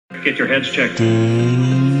Get your heads checked.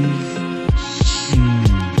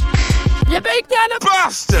 You big daddy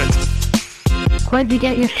bastard! Where'd you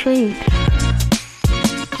get your sleep?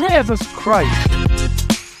 Jesus Christ.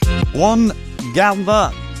 1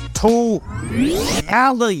 Galva 2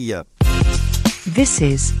 Alley. This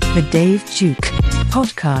is the Dave Duke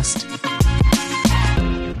podcast.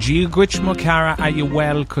 Gia Gwitch Makara, are you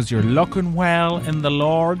well? Because you're looking well in the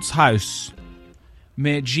Lord's house.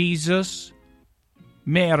 May Jesus,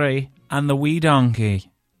 Mary, and the wee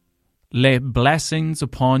donkey lay blessings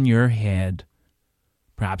upon your head.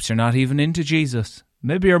 Perhaps you're not even into Jesus.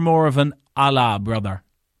 Maybe you're more of an Allah brother.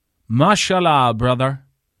 Mashallah, brother.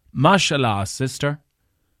 Mashallah, sister.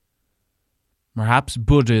 Perhaps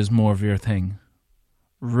Buddha is more of your thing.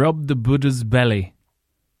 Rub the Buddha's belly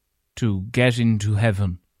to get into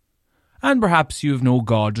heaven. And perhaps you have no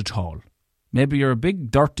God at all. Maybe you're a big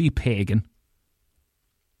dirty pagan.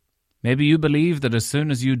 Maybe you believe that as soon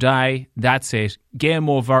as you die, that's it. Game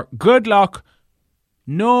over. Good luck.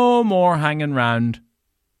 No more hanging round.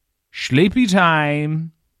 Sleepy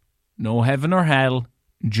time. No heaven or hell.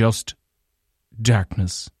 Just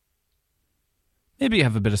darkness. Maybe you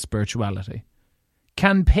have a bit of spirituality.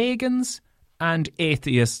 Can pagans and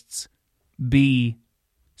atheists be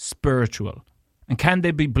spiritual? And can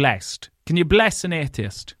they be blessed? Can you bless an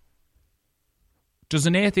atheist? Does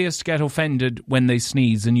an atheist get offended when they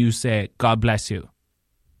sneeze and you say, God bless you?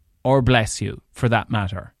 Or bless you, for that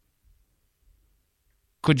matter?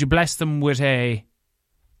 Could you bless them with a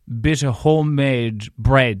bit of homemade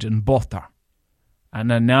bread and butter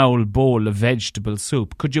and an owl bowl of vegetable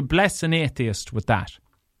soup? Could you bless an atheist with that?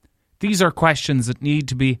 These are questions that need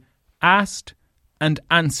to be asked and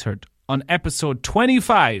answered on episode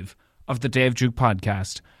 25 of the Dave Duke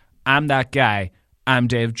podcast. I'm that guy. I'm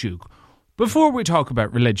Dave Duke. Before we talk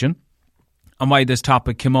about religion and why this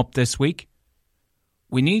topic came up this week,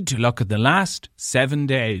 we need to look at the last 7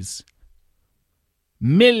 days.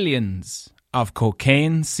 Millions of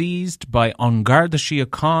cocaine seized by An Garda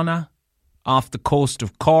Síochána off the coast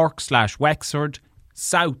of Cork / Wexford,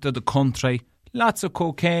 south of the country. Lots of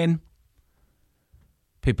cocaine.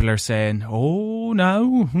 People are saying, oh,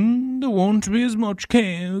 no, there won't be as much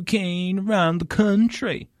cocaine around the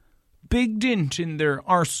country. Big dent in their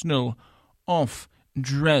arsenal of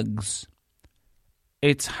drugs.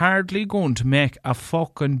 It's hardly going to make a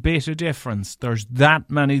fucking bit of difference. There's that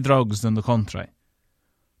many drugs in the country.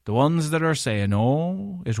 The ones that are saying,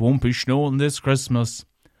 oh, it won't be snowing this Christmas,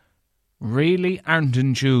 really aren't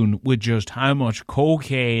in tune with just how much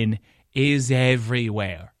cocaine is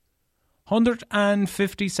everywhere.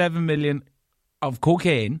 157 million of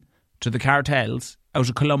cocaine to the cartels out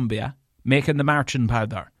of Colombia, making the marching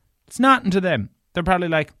powder. It's nothing to them. They're probably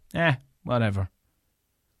like, whatever.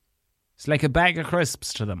 It's like a bag of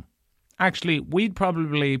crisps to them. Actually, we'd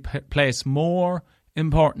probably place more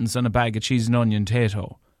importance on a bag of cheese and onion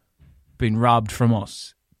tato being robbed from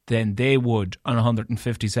us than they would on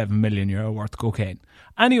 157 million euro worth of cocaine.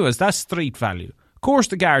 Anyways, that's street value. Of course,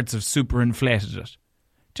 the guards have super inflated it.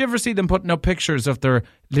 Do you ever see them putting up pictures of their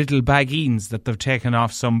little baggines that they've taken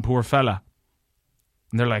off some poor fella?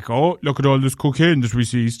 And they're like, oh, look at all this cocaine that we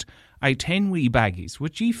seized. 10 wee baggies.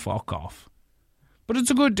 Would ye fuck off? But it's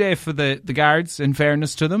a good day for the guards, in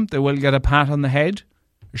fairness to them. They will get a pat on the head,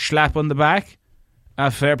 a slap on the back.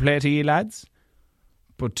 Fair play to ye, lads.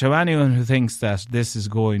 But to anyone who thinks that this is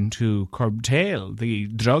going to curtail the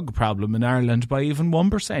drug problem in Ireland by even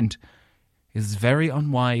 1% is very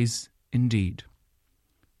unwise indeed.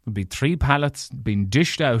 There'll be 3 pallets being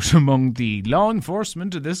dished out among the law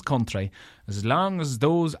enforcement of this country. As long as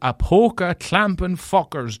those apoca clamping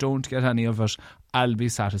fuckers don't get any of it, I'll be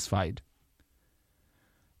satisfied.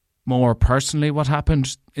 More personally, what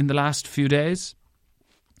happened in the last few days?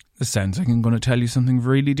 This sounds like I'm going to tell you something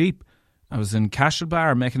really deep. I was in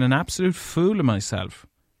Castlebar making an absolute fool of myself.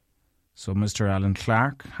 So Mr. Alan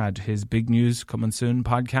Clark had his Big News Coming Soon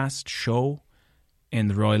podcast show in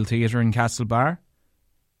the Royal Theatre in Castlebar.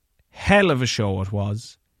 Hell of a show it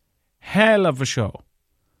was. Hell of a show.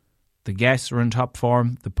 The guests were in top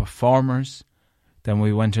form, the performers. Then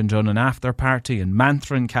we went and done an after party in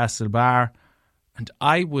Mantra in Castlebar, and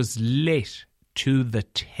I was lit to the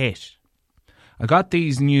tit. I got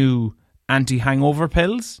these new anti-hangover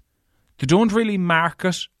pills. They don't really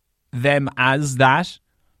market them as that,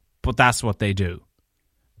 but that's what they do.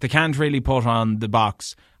 They can't really put on the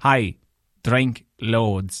box, hi, drink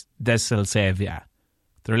loads, this'll save ya.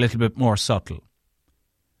 They're a little bit more subtle.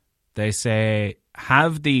 They say,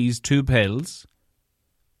 have these 2 pills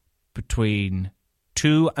between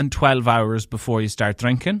 2 and 12 hours before you start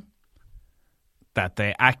drinking, that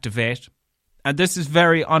they activate And this is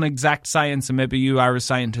very unexact science, and maybe you are a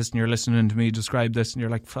scientist and you're listening to me describe this and you're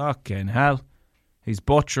like, fucking hell, he's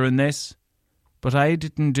butchering this. But I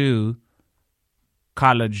didn't do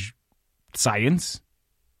college science.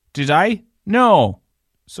 Did I? No.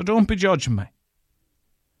 So don't be judging me.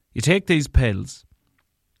 You take these pills,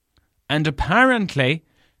 and apparently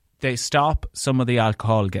they stop some of the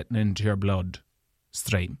alcohol getting into your blood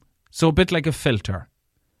stream. So a bit like a filter.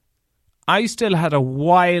 I still had a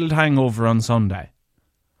wild hangover on Sunday.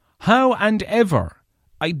 How and ever,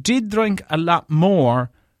 I did drink a lot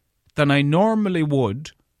more than I normally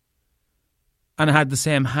would, and I had the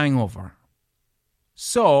same hangover.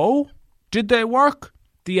 So, did they work?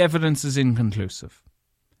 The evidence is inconclusive.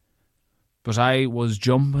 But I was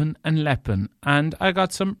jumping and leaping, and I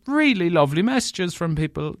got some really lovely messages from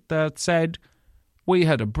people that said, we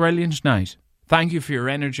had a brilliant night. Thank you for your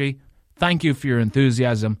energy. Thank you for your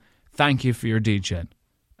enthusiasm. Thank you for your DJing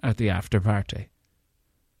at the after party.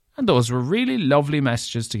 And those were really lovely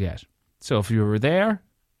messages to get. So if you were there,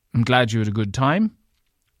 I'm glad you had a good time.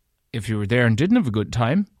 If you were there and didn't have a good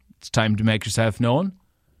time, it's time to make yourself known.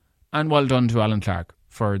 And well done to Alan Clark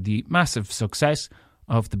for the massive success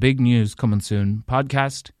of the Big News Coming Soon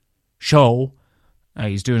podcast show.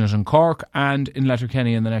 He's doing it in Cork and in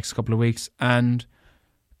Letterkenny in the next couple of weeks. And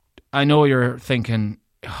I know you're thinking,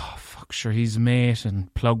 oh, fuck, sure, he's a mate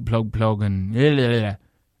and plug, and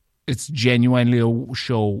it's genuinely a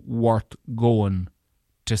show worth going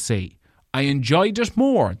to see. I enjoyed it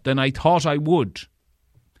more than I thought I would.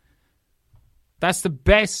 That's the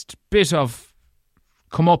best bit of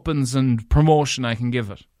comeuppance and promotion I can give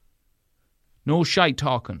it. No shite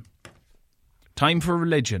talking. Time for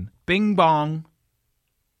religion. Bing bong.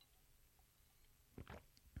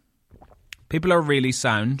 People are really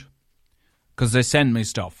sound because they send me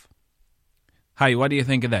stuff. Hi, what do you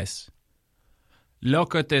think of this?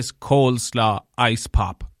 Look at this coleslaw ice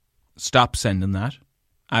pop. Stop sending that.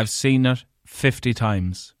 I've seen it 50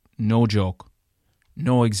 times. No joke.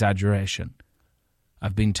 No exaggeration.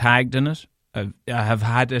 I've been tagged in it. I have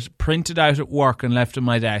had it printed out at work and left on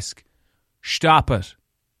my desk. Stop it.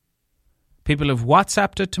 People have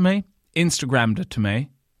WhatsApped it to me, Instagrammed it to me,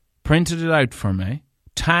 printed it out for me,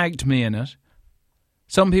 tagged me in it.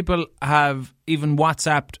 Some people have even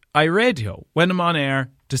WhatsApped iRadio when I'm on air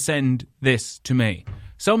to send this to me.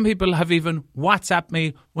 Some people have even WhatsApped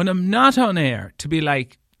me when I'm not on air to be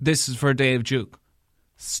like, this is for Dave Duke.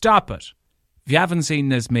 Stop it. If you haven't seen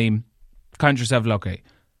this meme, count yourself lucky.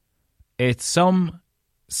 It's some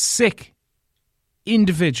sick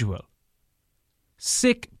individual,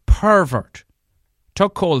 sick pervert,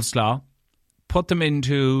 took coleslaw, put them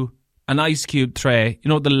into an ice cube tray, you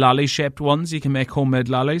know, the lolly-shaped ones, you can make homemade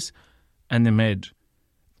lollies, and they made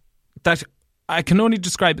that. I can only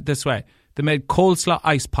describe it this way. They made coleslaw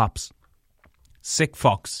ice pops. Sick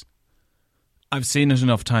fucks. I've seen it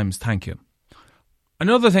enough times, thank you.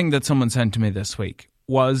 Another thing that someone sent to me this week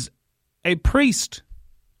was a priest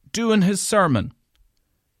doing his sermon.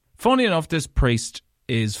 Funny enough, this priest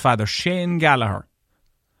is Father Shane Gallagher.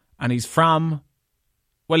 And he's from,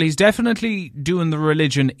 well, he's definitely doing the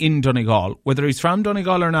religion in Donegal. Whether he's from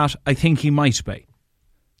Donegal or not, I think he might be.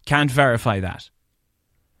 Can't verify that.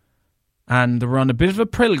 And they were on a bit of a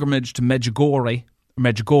pilgrimage to Medjugorje,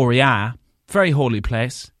 very holy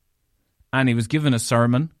place. And he was given a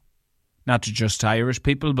sermon, not to just Irish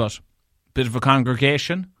people, but a bit of a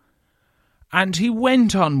congregation. And he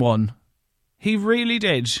went on one. He really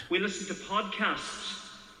did. We listen to podcasts.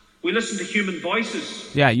 We listen to human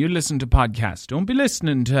voices. Yeah, you listen to podcasts. Don't be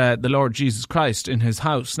listening to the Lord Jesus Christ in his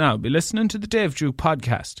house now. Be listening to the Dave Duke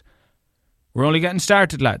podcast. We're only getting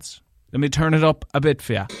started, lads. Let me turn it up a bit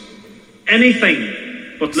for you. Anything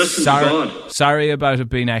but listen to God. Sorry about it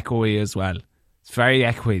being echoey as well. It's very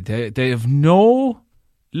echoey. They have no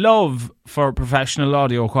love for professional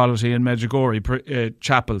audio quality in Medjugorje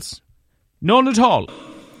chapels. None at all.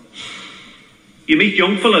 You meet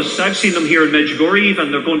young fellas, I've seen them here in Medjugorje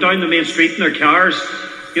even, they're going down the main street in their cars,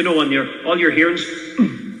 you know, and all you're hearing is...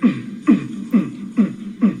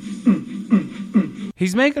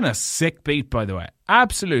 He's making a sick beat, by the way.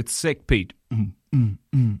 Absolute sick beat.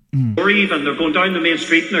 Or even, they're going down the main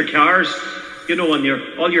street in their cars, you know,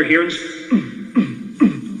 and all you're hearing is...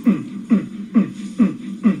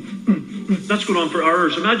 That's going on for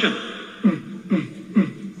hours, imagine.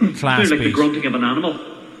 Class like beat. The grunting of an animal.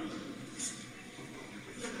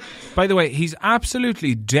 By the way, he's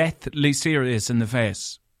absolutely deathly serious in the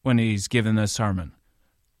face when he's giving a sermon.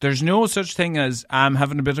 There's no such thing as I'm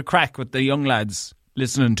having a bit of crack with the young lads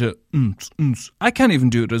listening to I can't even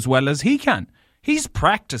do it as well as he can. He's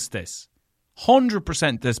practiced this.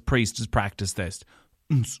 100% this priest has practiced this.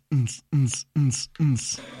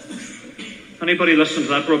 Anybody listening to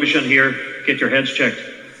that rubbish in here, get your heads checked.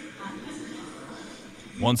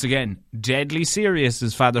 Once again, deadly serious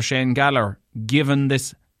is Father Shane Galler given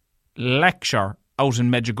this lecture out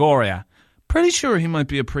in Medjugorje. Pretty sure he might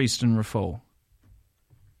be a priest in Rafo.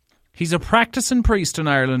 He's a practicing priest in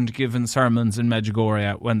Ireland giving sermons in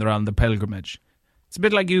Medjugorje when they're on the pilgrimage. It's a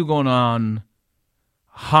bit like you going on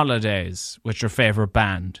holidays with your favourite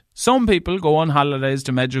band. Some people go on holidays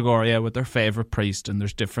to Medjugorje with their favourite priest, and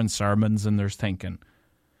there's different sermons and there's thinking.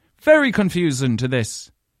 Very confusing to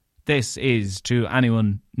this. This is to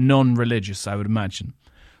anyone non-religious, I would imagine.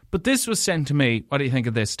 But this was sent to me. What do you think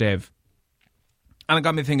of this, Dave? And it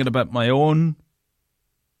got me thinking about my own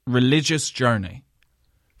religious journey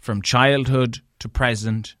from childhood to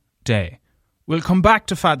present day. We'll come back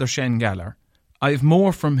to Father Shane Galler. I've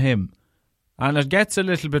more from him, and it gets a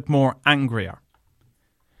little bit more angrier.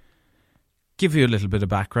 Give you a little bit of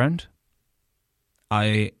background.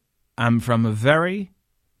 I am from a very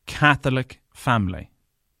Catholic family.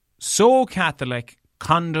 So Catholic,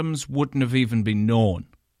 condoms wouldn't have even been known.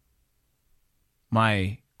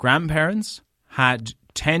 My grandparents had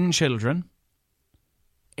 10 children,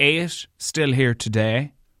 8 still here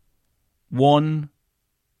today. 1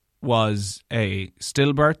 was a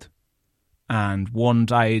stillbirth, and 1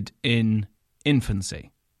 died in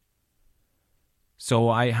infancy. So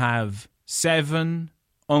I have 7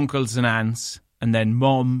 uncles and aunts, and then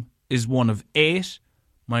mum is one of 8.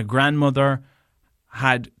 My grandmother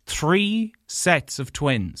had 3 sets of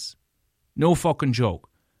twins. No fucking joke.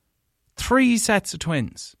 3 sets of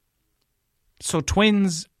twins. So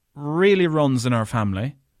twins really runs in our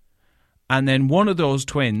family. And then one of those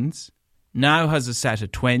twins now has a set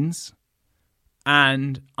of twins.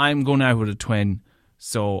 And I'm going out with a twin.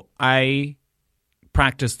 So I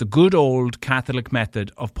practice the good old Catholic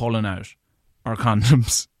method of pulling out our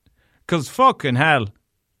condoms. Because fucking hell,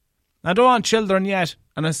 I don't want children yet.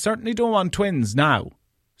 And I certainly don't want twins now.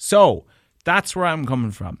 So that's where I'm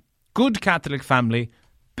coming from. Good Catholic family,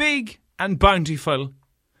 big and bountiful,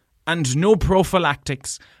 and no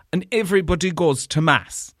prophylactics, and everybody goes to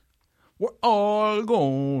Mass. We're all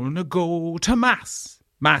gonna go to Mass.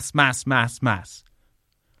 Mass, Mass, Mass, Mass.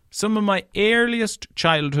 Some of my earliest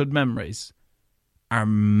childhood memories are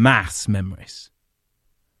Mass memories.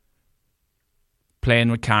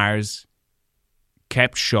 Playing with cars,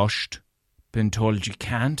 kept shushed, been told you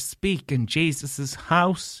can't speak in Jesus'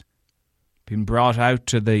 house, been brought out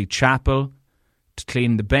to the chapel to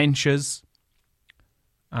clean the benches,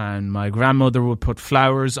 and my grandmother would put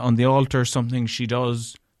flowers on the altar, something she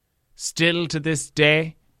does still to this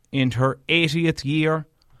day, in her 80th year,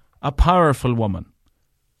 a powerful woman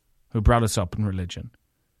who brought us up in religion.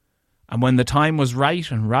 And when the time was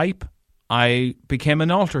right and ripe, I became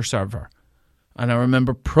an altar server. And I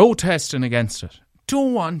remember protesting against it.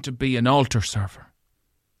 Don't want to be an altar server.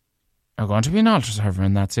 I'm going to be an altar server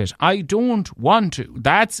and that's it. I don't want to.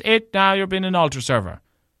 That's it now, you're being an altar server.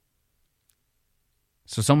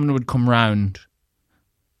 So someone would come round.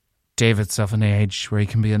 David's of an age where he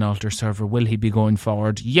can be an altar server. Will he be going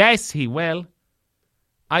forward? Yes, he will.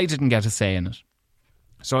 I didn't get a say in it.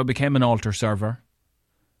 So I became an altar server.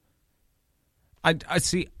 I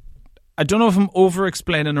see. I don't know if I'm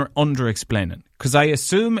over-explaining or under-explaining, because I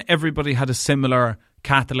assume everybody had a similar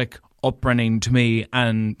Catholic upbringing to me,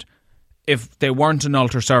 and if they weren't an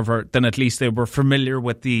altar server, then at least they were familiar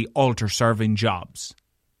with the altar serving jobs.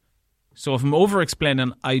 So if I'm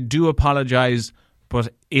over-explaining, I do apologise,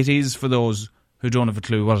 but it is for those who don't have a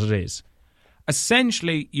clue what it is.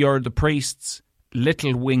 Essentially, you're the priest's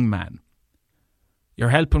little wingman. You're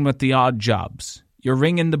helping with the odd jobs. You're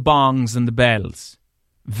ringing the bongs and the bells.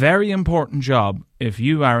 Very important job if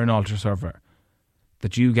you are an altar server,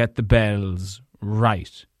 that you get the bells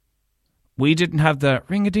right. We didn't have the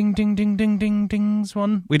ring-a-ding-ding-ding-ding-ding-dings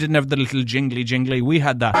one. We didn't have the little jingly-jingly. We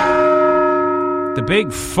had the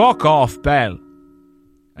big fuck-off bell.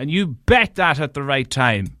 And you bet that at the right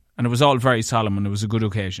time. And it was all very solemn and it was a good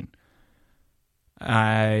occasion.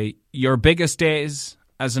 Your biggest days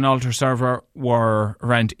as an altar server were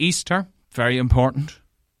around Easter. Very important.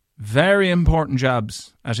 Very important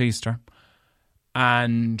jobs at Easter.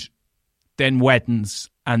 And then weddings.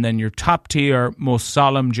 And then your top tier, most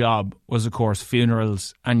solemn job was, of course,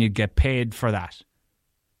 funerals. And you'd get paid for that.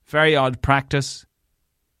 Very odd practice.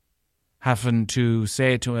 Having to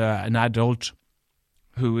say to an adult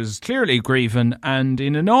who is clearly grieving and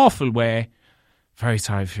in an awful way, very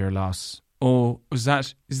sorry for your loss. Oh, is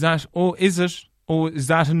that, oh, is it? Oh, is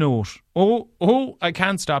that a note? Oh, I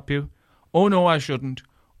can't stop you. Oh, no, I shouldn't.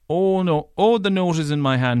 Oh, no. Oh, the note is in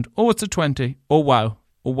my hand. Oh, it's a 20. Oh,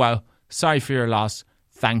 wow. Sorry for your loss.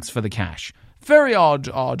 thanks for the cash. Very odd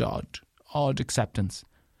acceptance.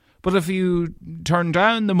 But if you turn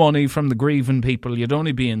down the money from the grieving people, you'd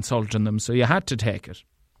only be insulting them, so you had to take it.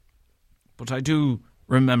 But I do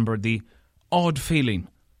remember the odd feeling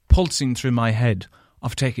pulsing through my head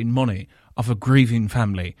of taking money of a grieving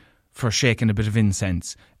family for shaking a bit of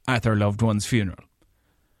incense at their loved one's funeral.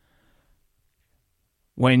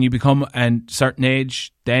 When you become a certain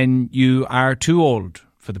age, then you are too old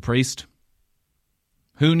for the priest.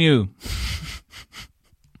 Who knew?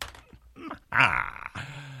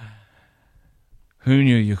 Who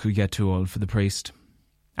knew you could get too old for the priest?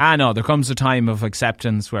 No, there comes a time of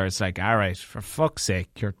acceptance where it's like, all right, for fuck's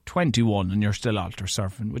sake, you're 21 and you're still altar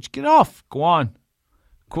surfing. Which, get off, go on.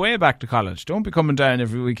 Go way back to college. Don't be coming down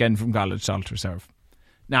every weekend from college to altar surf.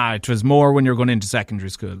 It was more when you're going into secondary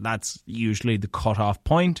school. That's usually the cut-off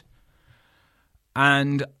point.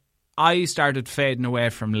 And I started fading away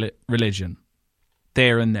from religion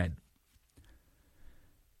there and then.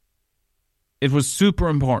 It was super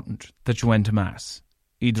important that you went to Mass,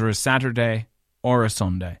 either a Saturday or a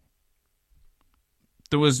Sunday.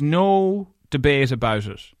 There was no debate about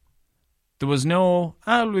it. There was no,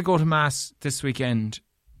 we go to Mass this weekend.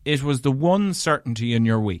 It was the one certainty in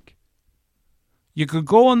your week. You could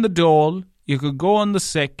go on the dole, you could go on the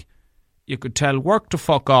sick, you could tell work to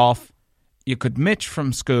fuck off, you could mitch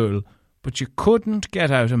from school, but you couldn't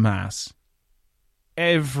get out of Mass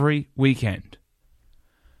every weekend.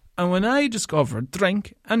 And when I discovered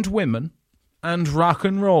drink and women and rock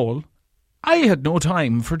and roll, I had no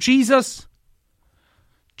time for Jesus.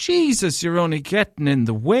 Jesus, you're only getting in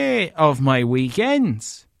the way of my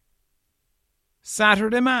weekends.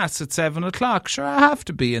 Saturday Mass at 7 o'clock. Sure, I have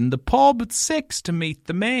to be in the pub at 6 to meet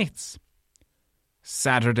the mates.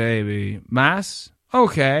 Saturday Mass.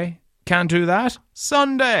 Okay, can't do that.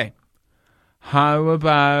 Sunday. How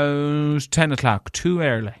about 10 o'clock? Too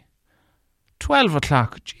early. 12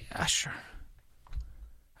 o'clock.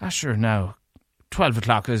 Sure now. 12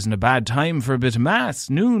 o'clock isn't a bad time for a bit of Mass.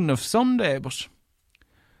 Noon of Sunday, but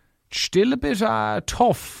still a bit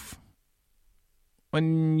tough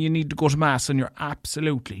when you need to go to Mass and you're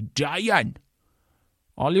absolutely dying.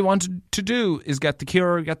 All you want to do is get the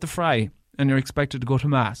cure, get the fry, and you're expected to go to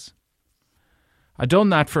Mass. I'd done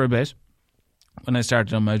that for a bit when I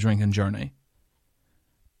started on my drinking journey.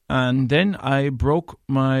 And then I broke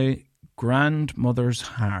my grandmother's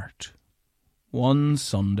heart one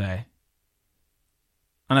Sunday.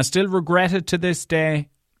 And I still regret it to this day,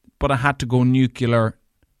 but I had to go nuclear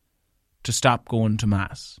to stop going to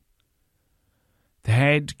Mass. The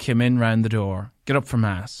head came in round the door. Get up for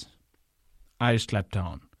Mass. I slept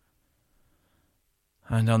on.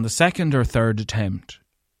 And on the second or third attempt,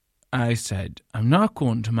 I said, I'm not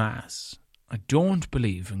going to Mass. I don't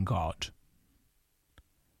believe in God.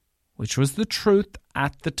 Which was the truth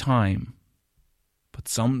at the time. But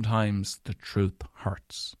sometimes the truth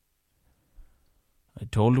hurts. I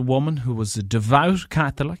told a woman who was a devout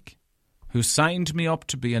Catholic, who signed me up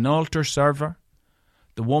to be an altar server,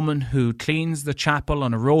 the woman who cleans the chapel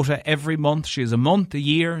on a rota every month. She has a month a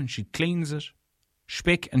year and she cleans it,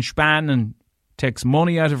 spick and span, and takes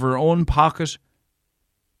money out of her own pocket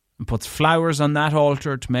and puts flowers on that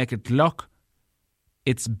altar to make it look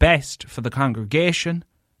its best for the congregation,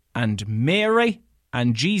 and Mary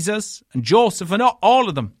and Jesus and Joseph and all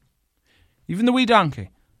of them, even the wee donkey.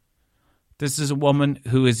 This is a woman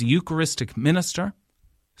who is a Eucharistic minister,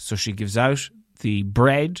 so she gives out the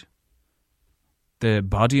bread, the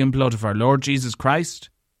body and blood of our Lord Jesus Christ.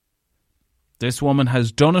 This woman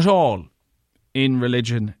has done it all in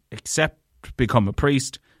religion except become a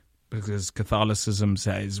priest, because Catholicism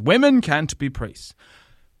says women can't be priests.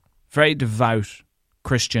 Very devout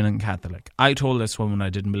Christian and Catholic. I told this woman I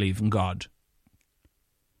didn't believe in God.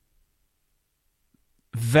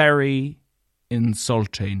 Very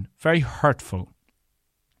insulting, very hurtful.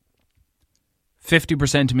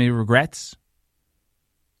 50% of me regrets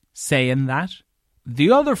saying that.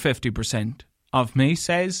 The other 50% of me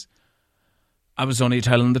says I was only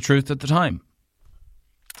telling the truth at the time.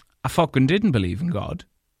 I fucking didn't believe in God.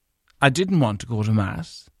 I didn't want to go to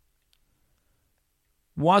Mass.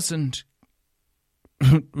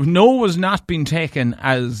 No was not being taken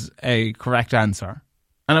as a correct answer.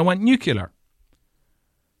 And I went nuclear.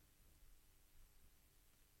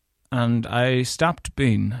 And I stopped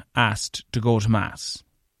being asked to go to Mass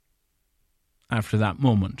after that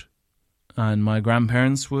moment. And my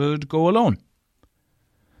grandparents would go alone.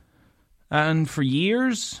 And for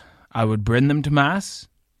years, I would bring them to Mass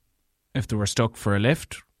if they were stuck for a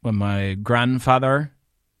lift. When my grandfather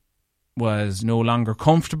was no longer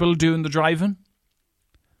comfortable doing the driving,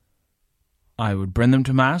 I would bring them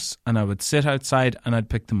to Mass and I would sit outside and I'd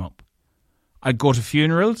pick them up. I'd go to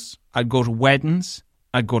funerals, I'd go to weddings,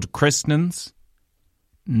 I'd go to christenings.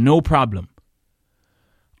 No problem.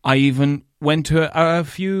 I even went to a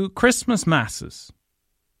few Christmas masses.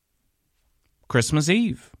 Christmas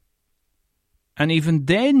Eve. And even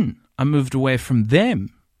then, I moved away from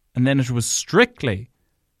them. And then it was strictly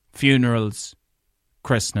funerals,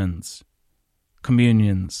 christenings,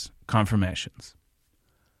 communions, confirmations.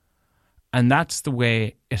 And that's the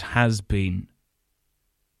way it has been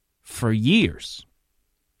for years.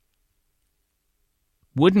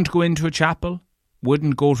 Wouldn't go into a chapel,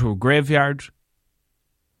 wouldn't go to a graveyard.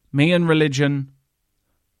 Me and religion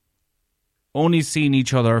only seen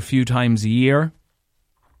each other a few times a year.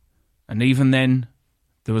 And even then,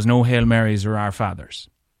 there was no Hail Marys or Our Fathers.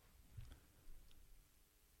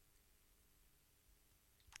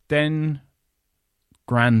 Then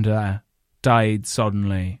Granda died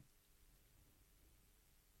suddenly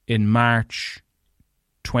in March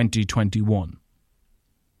 2021.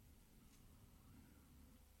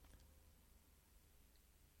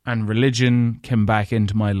 And religion came back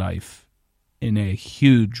into my life in a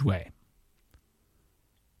huge way.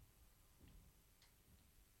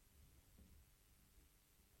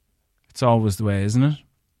 It's always the way, isn't it?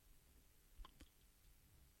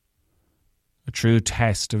 A true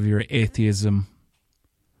test of your atheism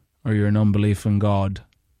or your unbelief in God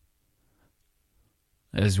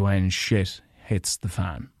is when shit hits the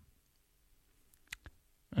fan.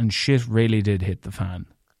 And shit really did hit the fan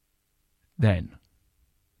then.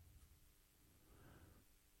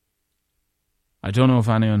 I don't know if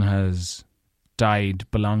anyone has died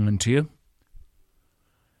belonging to you,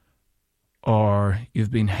 or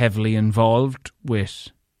you've been heavily involved with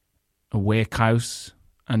a wake house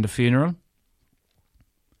and a funeral.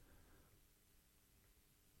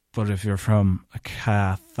 But if you're from a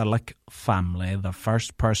Catholic family, the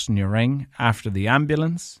first person you ring after the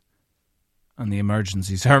ambulance and the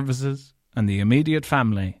emergency services and the immediate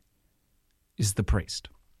family is the priest.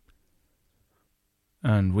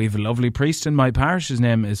 And we've a lovely priest in my parish. His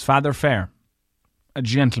name is Father Fair, a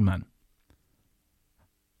gentleman.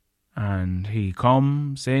 And he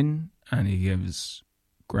comes in and he gives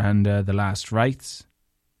Granda the last rites.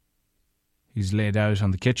 He's laid out on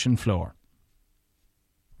the kitchen floor,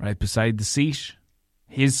 right beside the seat,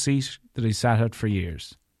 his seat that he sat at for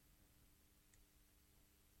years.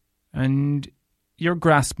 And you're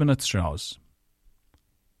grasping at straws.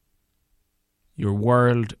 Your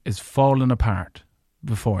world is falling apart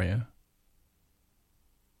before you.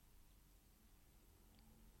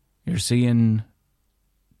 You're seeing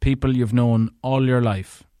people you've known all your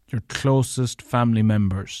life, your closest family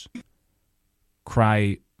members,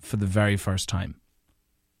 cry for the very first time.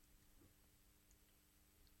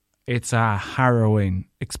 It's a harrowing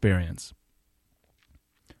experience.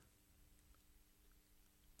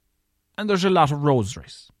 And there's a lot of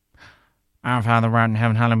rosaries. Our Father who art in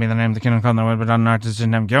heaven, hallowed be the name of the kingdom come, thy will be done on earth as it is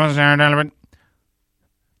in heaven. Give us our daily bread.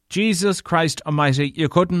 Jesus Christ Almighty, you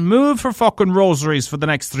couldn't move for fucking rosaries for the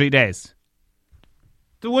next 3 days.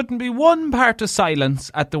 There wouldn't be one part of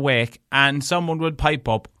silence at the wake and someone would pipe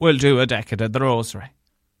up, we'll do a decade of the rosary.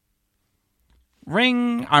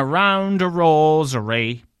 Ring around a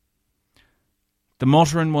rosary. The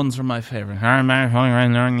muttering ones are my favourite.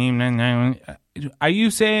 Are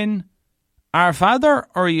you saying Our Father,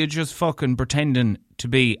 or are you just fucking pretending to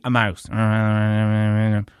be a mouse?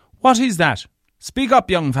 What is that? Speak up,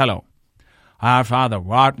 young fellow. Our Father, who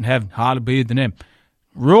art in heaven, hallowed be the name.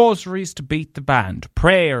 Rosaries to beat the band,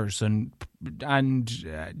 prayers and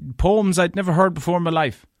poems I'd never heard before in my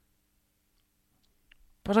life.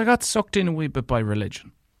 But I got sucked in a wee bit by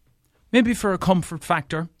religion. Maybe for a comfort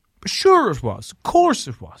factor. But sure it was. Of course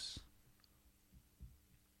it was.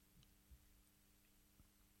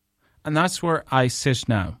 And that's where I sit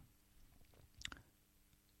now.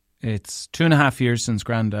 It's 2.5 years since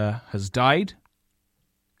Granda has died.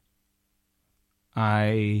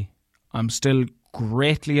 I'm still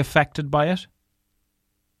greatly affected by it.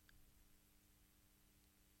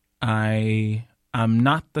 I am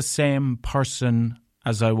not the same person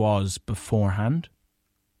as I was beforehand.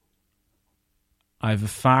 I have a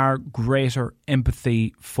far greater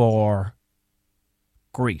empathy for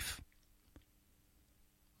grief.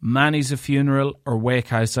 Many's a funeral or wake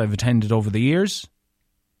house I've attended over the years.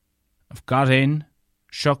 I've got in,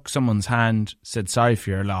 shook someone's hand, said sorry for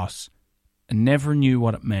your loss, and never knew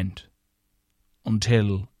what it meant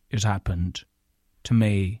until it happened to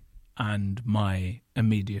me and my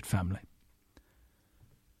immediate family.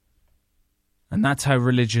 And that's how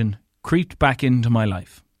religion creeped back into my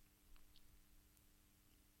life.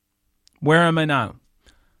 Where am I now?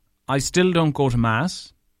 I still don't go to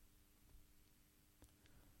Mass.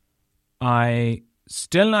 I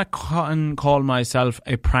still not call myself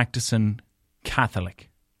a practicing Catholic.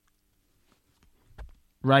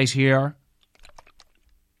 Right here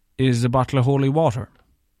is a bottle of holy water.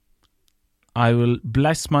 I will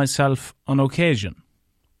bless myself on occasion.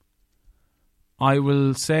 I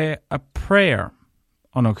will say a prayer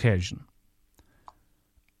on occasion.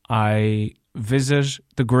 I visit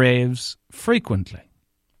the graves frequently.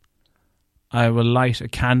 I will light a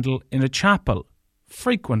candle in a chapel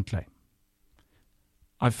frequently.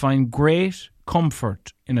 I find great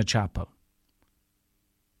comfort in a chapel.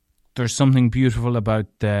 There's something beautiful about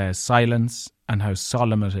the silence and how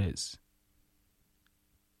solemn it is.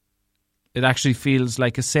 It actually feels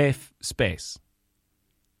like a safe space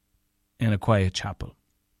in a quiet chapel.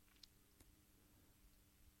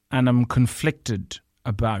 And I'm conflicted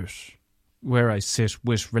about where I sit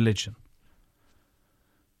with religion.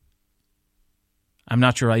 I'm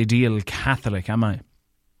not your ideal Catholic, am I?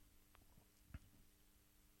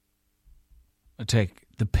 I take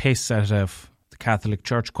the piss out of the Catholic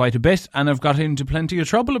Church quite a bit, and I've got into plenty of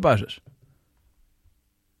trouble about it.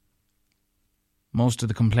 Most of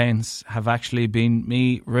the complaints have actually been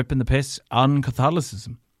me ripping the piss on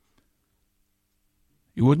Catholicism.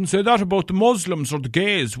 You wouldn't say that about the Muslims or the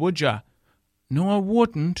gays, would you? No, I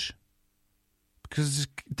wouldn't. Because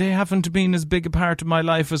they haven't been as big a part of my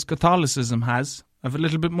life as Catholicism has. I have a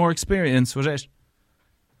little bit more experience with it.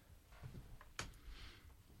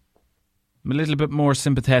 I'm a little bit more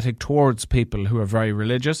sympathetic towards people who are very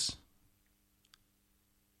religious.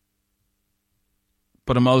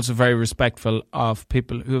 But I'm also very respectful of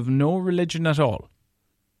people who have no religion at all.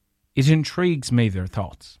 It intrigues me, their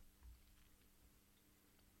thoughts.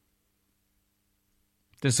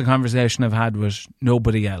 This is a conversation I've had with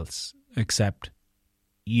nobody else except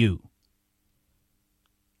you.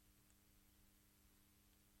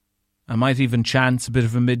 I might even chance a bit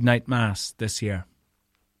of a midnight mass this year.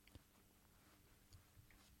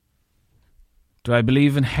 Do I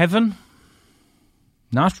believe in heaven?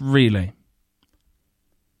 Not really.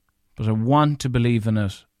 But I want to believe in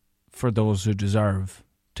it for those who deserve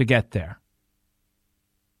to get there.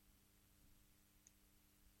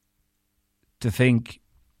 To think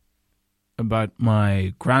about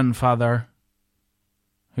my grandfather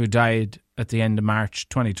who died at the end of March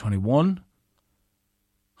 2021,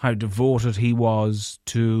 how devoted he was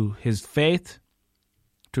to his faith,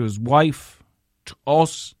 to his wife, to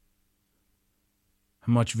us,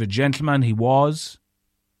 how much of a gentleman he was,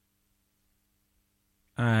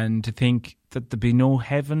 and to think that there'd be no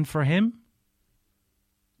heaven for him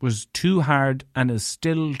was too hard and is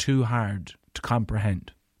still too hard to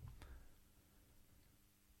comprehend.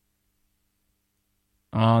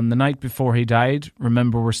 On the night before he died,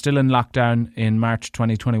 remember we're still in lockdown in March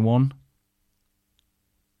 2021,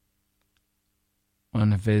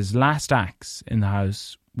 one of his last acts in the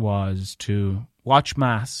house was to watch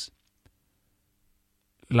Mass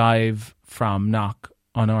live from Knock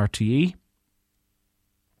on RTE.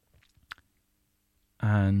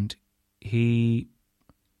 And he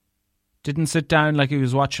didn't sit down like he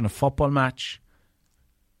was watching a football match.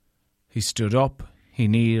 He stood up, he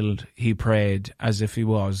kneeled, he prayed as if he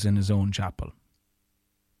was in his own chapel.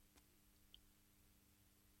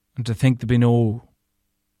 And to think there'd be no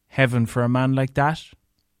heaven for a man like that,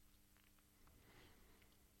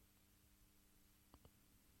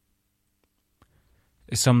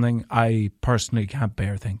 is something I personally can't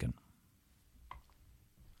bear thinking.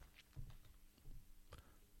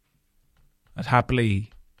 I'd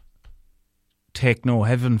happily take no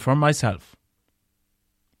heaven for myself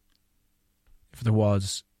if there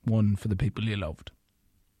was one for the people you loved.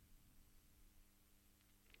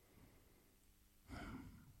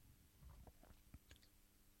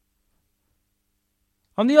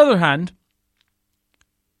 On the other hand,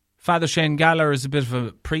 Father Shane Galler is a bit of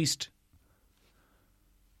a priest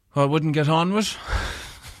who I wouldn't get on with.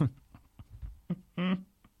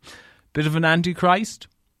 Bit of an antichrist.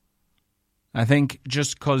 I think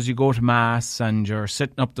just because you go to Mass and you're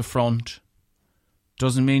sitting up the front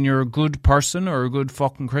doesn't mean you're a good person or a good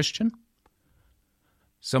fucking Christian.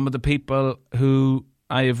 Some of the people who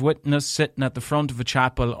I have witnessed sitting at the front of a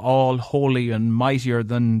chapel, all holy and mightier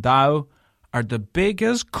than thou, are the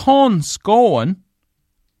biggest cunts going.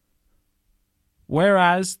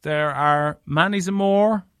 Whereas there are many's a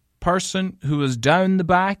more person who is down the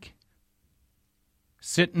back,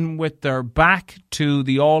 sitting with their back to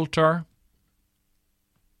the altar,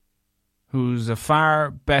 who's a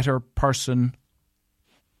far better person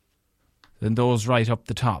than those right up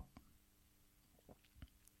the top.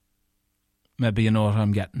 Maybe you know what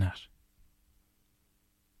I'm getting at.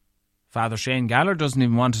 Father Shane Galler doesn't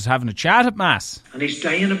even want us having a chat at Mass. And he's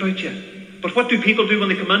dying about you. But what do people do when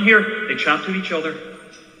they come in here? They chat to each other.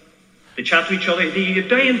 They chat to each other. You're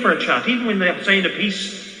dying for a chat. Even when they sign a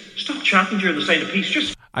peace, stop chatting during the sign of peace.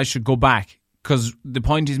 Just I should go back, because the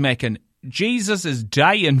point he's making, Jesus is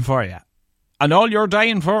dying for you. And all you're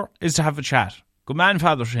dying for is to have a chat. Good man,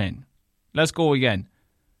 Father Shane. Let's go again.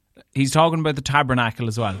 He's talking about the tabernacle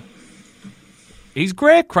as well. He's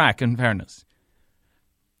great crack, in fairness.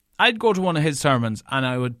 I'd go to one of his sermons and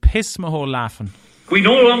I would piss my hole laughing. we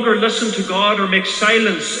no longer listen to God or make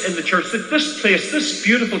silence in the church. That this place, this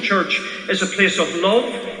beautiful church, is a place of love.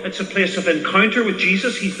 It's a place of encounter with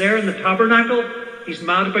Jesus. He's there in the tabernacle. He's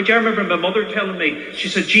mad about you. I remember my mother telling me, she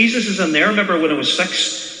said, Jesus is in there. I remember when I was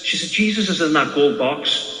 6. She said, Jesus is in that gold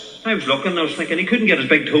box. I was looking, I was thinking, he couldn't get his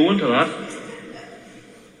big toe into that.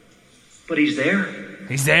 But he's there.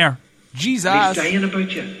 He's there. Jesus. And he's dying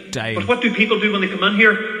about you. Dying. But what do people do when they come in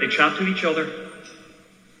here? They chat to each other.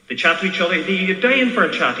 They chat to each other. You're dying for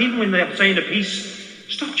a chat. Even when they sign a peace,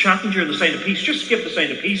 stop chatting during the sign of peace. Just skip the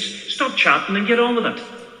sign of peace. Stop chatting and get on with it.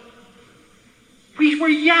 We're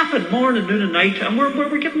yapping morning, noon and night, and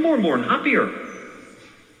we're getting more and more happier.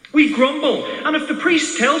 We grumble. And if the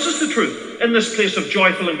priest tells us the truth in this place of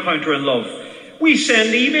joyful encounter and love, we send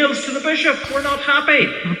emails to the bishop. We're not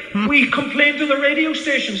happy. We complain to the radio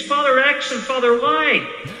stations, Father X and Father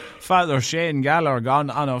Y. Father Shane Galler gone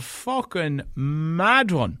on a fucking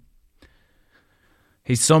mad one.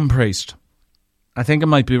 He's some priest. I think it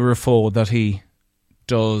might be Rafo that he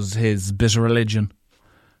does his bit of religion.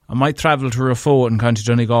 I might travel to Rafo in County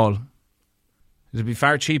Donegal. It'd be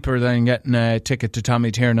far cheaper than getting a ticket to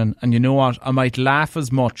Tommy Tiernan. And you know what? I might laugh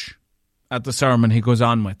as much at the sermon he goes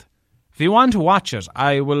on with. If you want to watch it,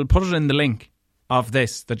 I will put it in the link of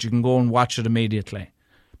this, that you can go and watch it immediately.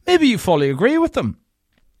 Maybe you fully agree with them.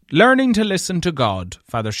 Learning to listen to God,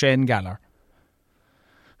 Father Shane Galler.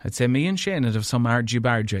 I'd say me and Shane would have some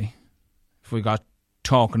argy-bargy if we got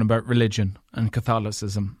talking about religion and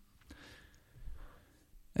Catholicism.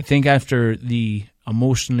 I think after the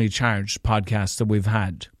emotionally charged podcast that we've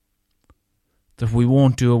had, that we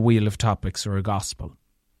won't do a wheel of topics or a gospel.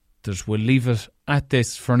 That we'll leave it at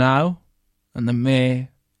this for now, and that may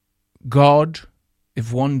God,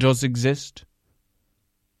 if one does exist,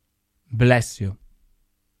 bless you.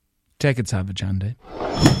 Take it savage, Andy.